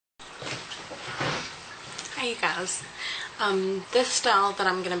Hi you guys. This style that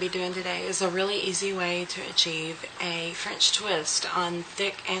I'm going to be doing today is a really easy way to achieve a French twist on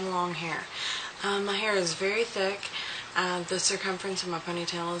thick and long hair. My hair is very thick. The circumference of my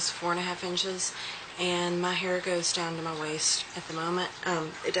ponytail is 4.5 inches and my hair goes down to my waist at the moment.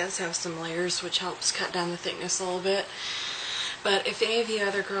 It does have some layers which helps cut down the thickness a little bit. But if any of you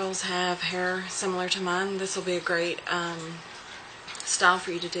other girls have hair similar to mine, this will be a great style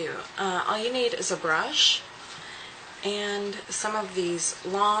for you to do. All you need is a brush and some of these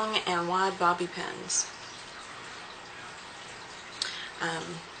long and wide bobby pins.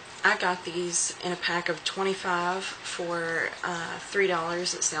 I got these in a pack of 25 for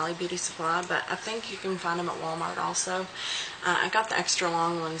 $3 at Sally Beauty Supply, but I think you can find them at Walmart also. I got the extra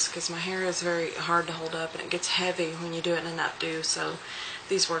long ones because my hair is very hard to hold up and it gets heavy when you do it in an updo, so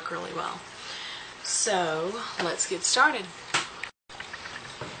these work really well. So let's get started.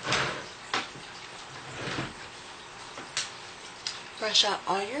 Brush out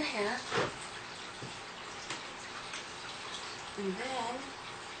all your hair, and then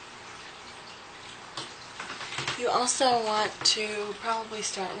you also want to probably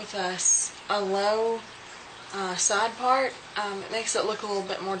start with a low side part. It makes it look a little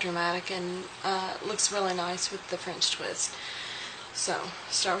bit more dramatic and looks really nice with the French twist. So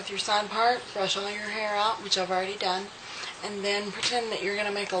start with your side part, brush all your hair out, which I've already done, and then pretend that you're going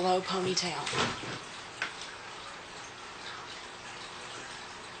to make a low ponytail.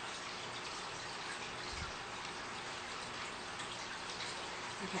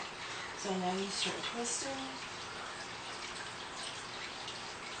 Okay, so now you start twisting.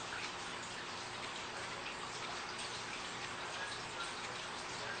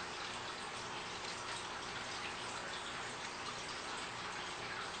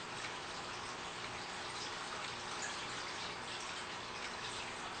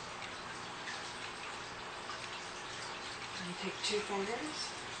 You take 2 fingers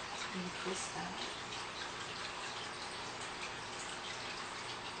and you twist that.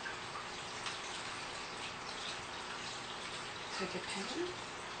 Take a pin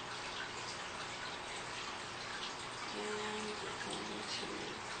and we're going to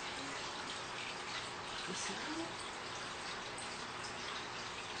this out.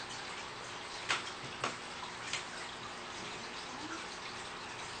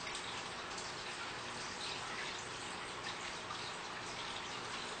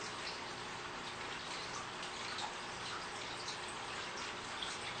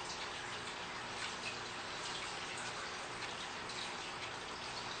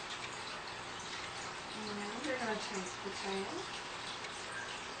 You're going to take the tail.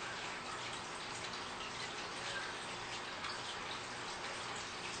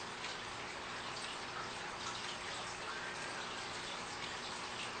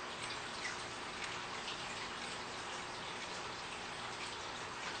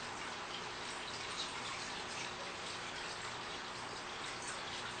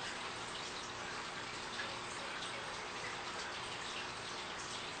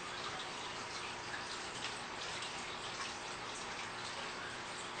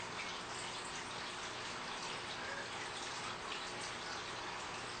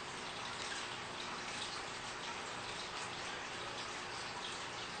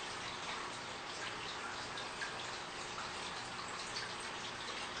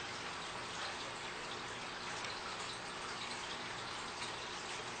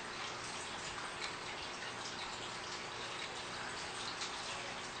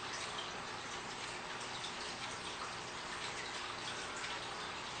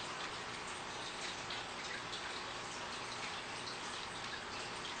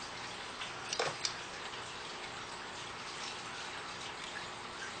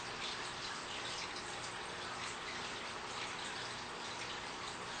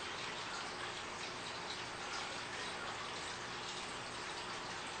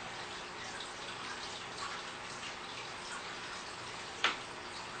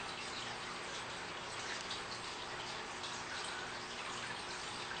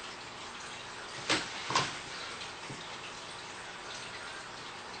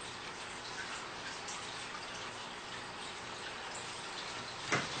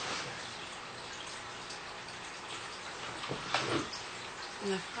 In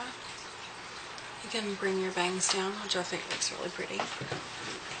the front, you can bring your bangs down, which I think looks really pretty.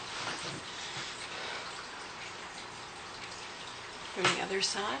 From the other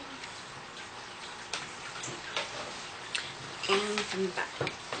side, and from the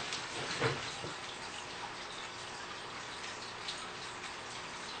back.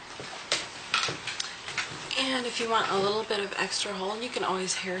 And if you want a little bit of extra hold, you can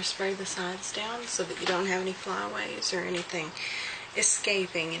always hairspray the sides down so that you don't have any flyaways or anything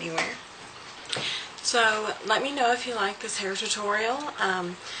escaping anywhere. So let me know if you like this hair tutorial.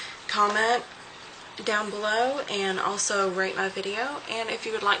 Comment down below and also rate my video, and if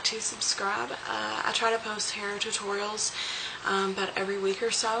you would like to subscribe. I try to post hair tutorials about every week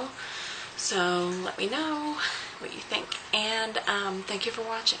or so, so let me know what you think, and thank you for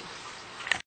watching.